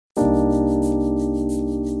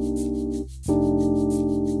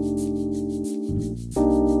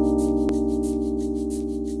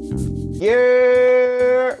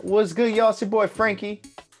What's good, y'all? It's your boy Frankie.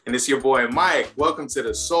 And it's your boy Mike. Welcome to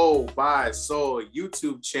the Soul by Soul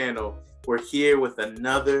YouTube channel. We're here with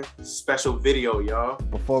another special video, y'all.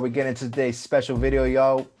 Before we get into today's special video,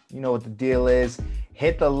 y'all, you know what the deal is.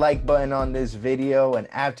 Hit the like button on this video, and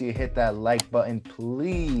after you hit that like button,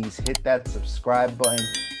 please hit that subscribe button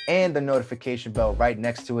and the notification bell right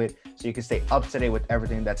next to it so you can stay up to date with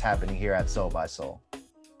everything that's happening here at Soul by Soul.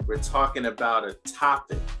 We're talking about a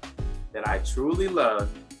topic that I truly love.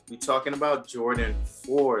 We're talking about Jordan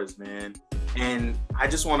 4s, man. And I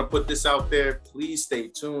just want to put this out there. Please stay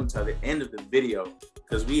tuned to the end of the video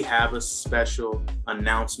because we have a special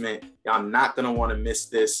announcement. Y'all not going to want to miss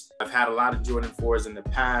this. I've had a lot of Jordan 4s in the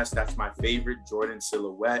past. That's my favorite Jordan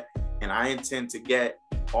silhouette. And I intend to get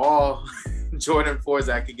all Jordan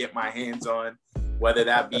 4s I could get my hands on, whether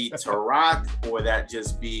that be to rock or that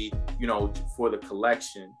just be, you know, for the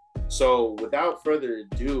collection. So without further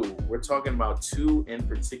ado, we're talking about two in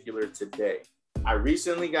particular today. I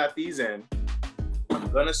recently got these in. I'm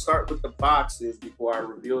gonna start with the boxes before I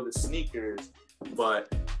reveal the sneakers,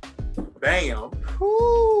 but bam,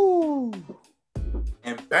 Woo.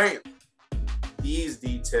 and bam, these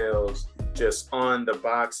details just on the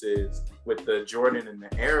boxes with the Jordan and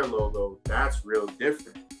the Air logo, that's real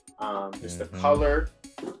different. Just the color.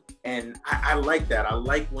 And I like that. I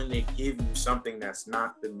like when they give you something that's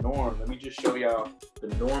not the norm. Let me just show y'all the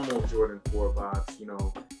normal Jordan 4 box. You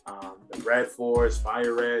know, the red 4s,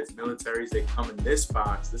 fire reds, militaries, they come in this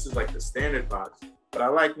box. This is like the standard box. But I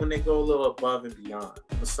like when they go a little above and beyond.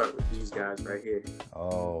 Let's start with these guys right here.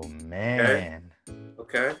 Oh, man.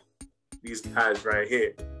 Okay. These guys right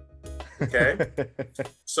here. Okay.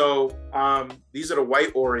 So these are the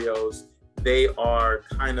white Oreos. They are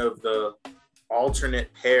kind of the alternate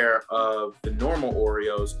pair of the normal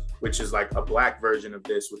Oreos, which is like a black version of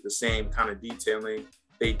this with the same kind of detailing.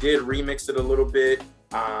 They did remix it a little bit.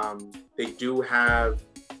 They do have,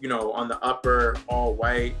 you know, on the upper all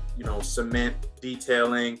white, you know, cement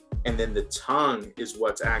detailing. And then the tongue is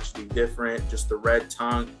what's actually different, just the red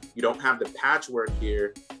tongue. You don't have the patchwork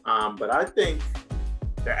here, but I think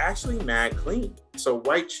they're actually mad clean. So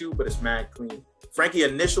white shoe, but it's mad clean. Frankie,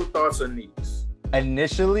 initial thoughts on these?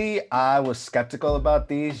 Initially, I was skeptical about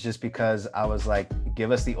these just because I was like,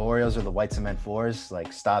 give us the Oreos or the white cement 4s.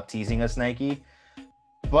 Like, stop teasing us, Nike.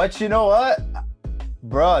 But you know what?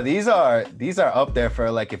 Bro, these are up there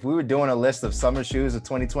for, like, if we were doing a list of summer shoes of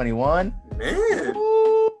 2021. Man,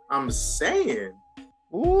 ooh, I'm saying.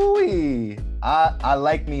 Ooh, I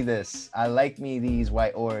like me this. I like me these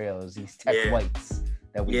white Oreos, these tech whites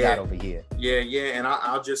that we got over here. Yeah. And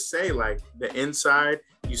I'll just say, like, the inside,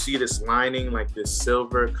 you see this lining, like this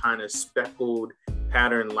silver kind of speckled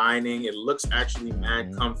pattern lining. It looks actually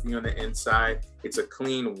mad comfy on the inside. It's a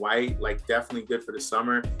clean white, like definitely good for the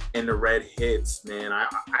summer. And the red hits, man. I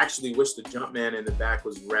actually wish the Jumpman in the back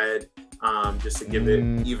was red, just to give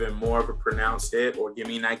it even more of a pronounced hit, or give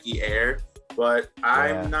me Nike Air. But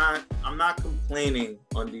I'm not complaining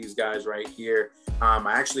on these guys right here. I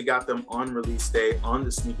actually got them on release day on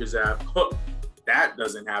the sneakers app. That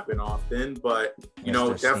doesn't happen often, but you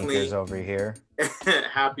know, definitely over here.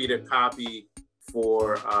 Happy to copy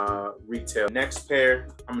for retail. Next pair,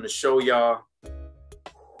 I'm gonna show y'all.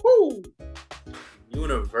 Woo!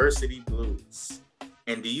 University Blues.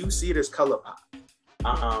 And do you see this color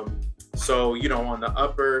pop? So, you know, on the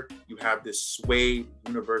upper, you have this suede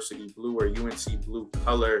University Blue or UNC Blue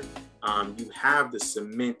color. You have the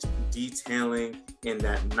cement detailing in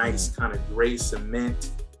that nice kind of gray cement.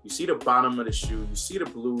 You see the bottom of the shoe, you see the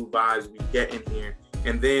blue vibes we get in here.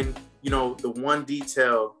 And then, you know, the one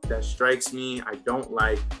detail that strikes me I don't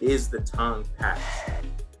like is the tongue patch.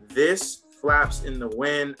 This flaps in the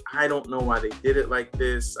wind. I don't know why they did it like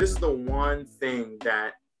this. This is the one thing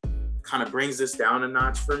that kind of brings this down a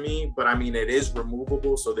notch for me, but I mean, it is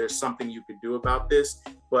removable, so there's something you could do about this.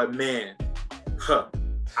 But man,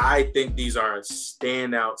 I think these are a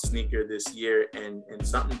standout sneaker this year and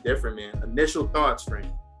something different, man. Initial thoughts, Frank?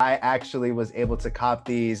 I actually was able to cop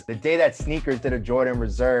these. The day that Sneakers did a Jordan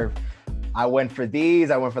Reserve, I went for these.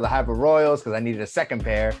 I went for the Hyper Royals because I needed a second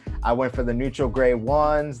pair. I went for the neutral gray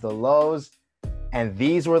ones, the lows, and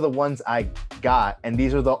these were the ones I got. And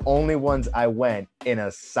these were the only ones I went in a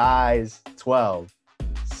size 12.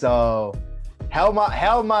 So held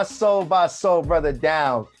my Soul by Soul brother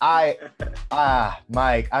down.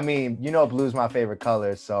 Mike, I mean, you know, blue's my favorite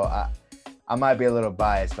color, so I might be a little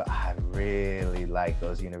biased, but I really like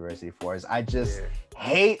those University 4s. I just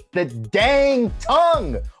hate the dang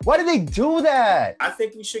tongue. Why do they do that? I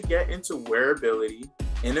think we should get into wearability,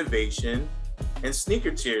 innovation, and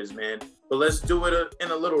sneaker tiers, man. But let's do it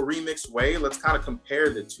in a little remixed way. Let's kind of compare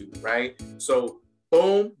the two, right? So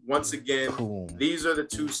Boom. Once again, Boom. These are the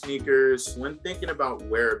two sneakers when thinking about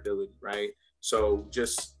wearability, right? So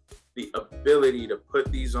just the ability to put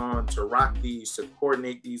these on, to rock these, to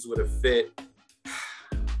coordinate these with a fit.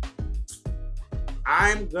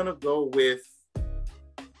 I'm going to go with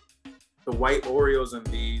the white Oreos on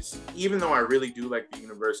these, even though I really do like the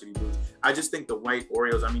University Blues. I just think the white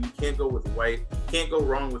Oreos, I mean, you can't go with white, can't go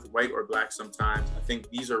wrong with white or black sometimes. I think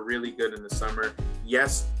these are really good in the summer.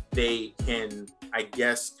 Yes, they can, I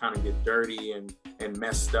guess, kind of get dirty and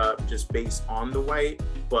messed up just based on the white,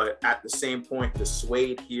 but at the same point, the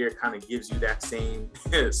suede here kind of gives you that same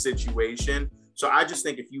situation. So I just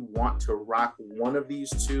think if you want to rock one of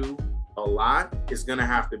these two a lot, it's gonna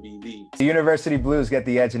have to be these. The University Blues get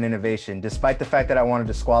the edge in innovation, despite the fact that I want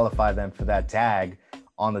to disqualify them for that tag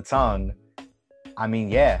on the tongue. I mean,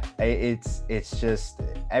 yeah, it's just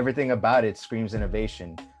everything about it screams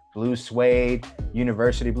innovation. Blue suede,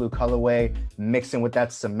 University Blue colorway, mixing with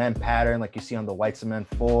that cement pattern like you see on the white cement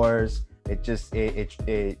 4s.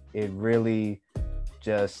 It really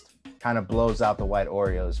just kind of blows out the white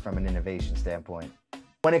Oreos from an innovation standpoint.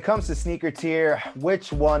 When it comes to sneaker tier,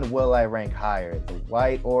 which one will I rank higher? The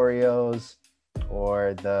white Oreos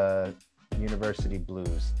or the University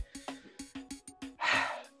Blues?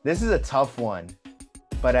 This is a tough one,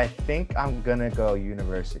 but I think I'm gonna go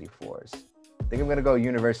University 4s. I think I'm gonna go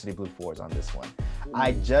University Blue 4s on this one.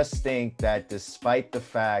 I just think that despite the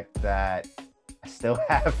fact that I still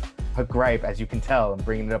have a gripe, as you can tell, I'm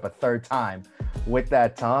bringing it up a third time with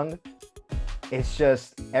that tongue, it's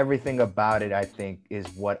just everything about it, I think, is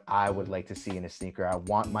what I would like to see in a sneaker. I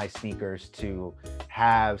want my sneakers to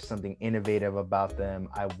have something innovative about them.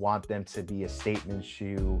 I want them to be a statement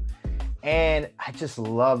shoe. And I just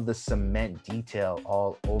love the cement detail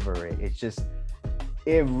all over it.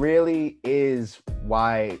 It really is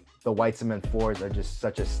why the white cement 4s are just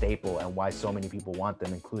such a staple and why so many people want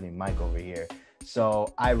them, including Mike over here.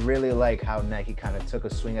 So I really like how Nike kind of took a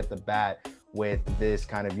swing at the bat with this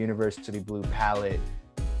kind of University Blue palette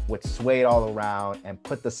with suede all around and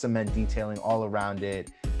put the cement detailing all around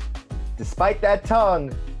it. Despite that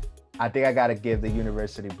tongue, I think I gotta give the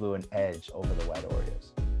University Blue an edge over the white Oreos.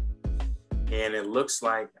 And it looks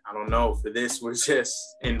like, I don't know, for this, we're just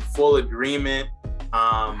in full agreement.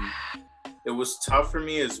 It was tough for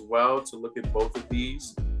me as well to look at both of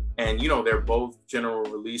these. And, you know, they're both general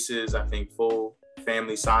releases, I think full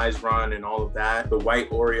family size run and all of that. The white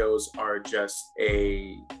Oreos are just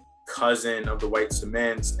a cousin of the white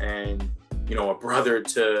cements and, you know, a brother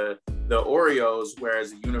to the Oreos,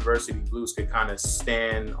 whereas the University Blues could kind of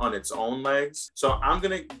stand on its own legs. So I'm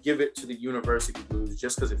going to give it to the University Blues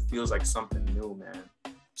just because it feels like something new, man.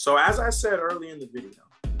 So as I said early in the video,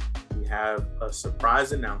 we have a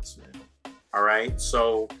surprise announcement. All right.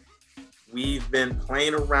 So we've been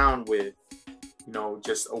playing around with, you know,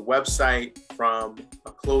 just a website from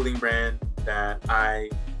a clothing brand that I,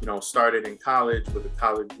 you know, started in college with a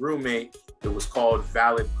college roommate. It was called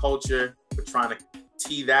Valid Culture. We're trying to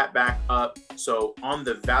tee that back up. So on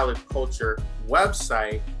the Valid Culture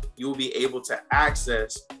website, you'll be able to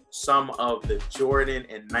access some of the Jordan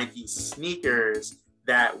and Nike sneakers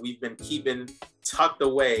that we've been keeping tucked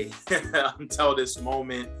away until this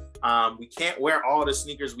moment. We can't wear all the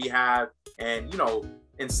sneakers we have. And, you know,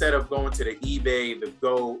 instead of going to the eBay, the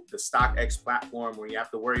StockX platform where you have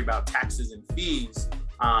to worry about taxes and fees,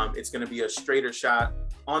 it's going to be a straighter shot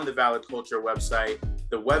on the Valid Culture website.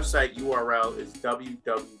 The website URL is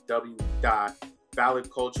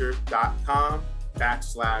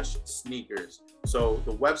www.validculture.com/sneakers. So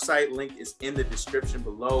the website link is in the description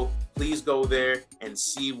below. Please go there and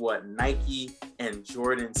see what Nike and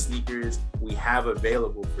Jordan sneakers we have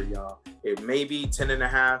available for y'all. It may be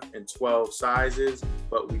 10.5 and 12 sizes,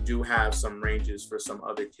 but we do have some ranges for some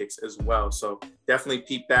other kicks as well. So definitely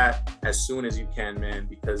peep that as soon as you can, man,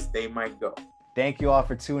 because they might go. Thank you all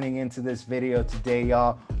for tuning into this video today,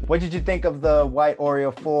 y'all. What did you think of the white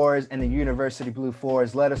Oreo 4s and the University Blue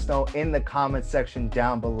 4s? Let us know in the comment section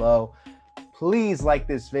down below. Please like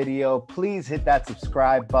this video. Please hit that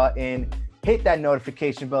subscribe button. Hit that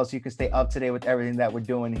notification bell so you can stay up to date with everything that we're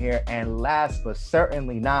doing here. And last but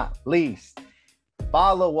certainly not least,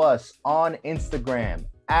 follow us on Instagram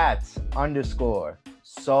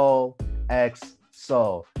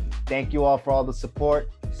 @_SoulXSoul. Thank you all for all the support.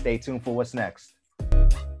 Stay tuned for what's next.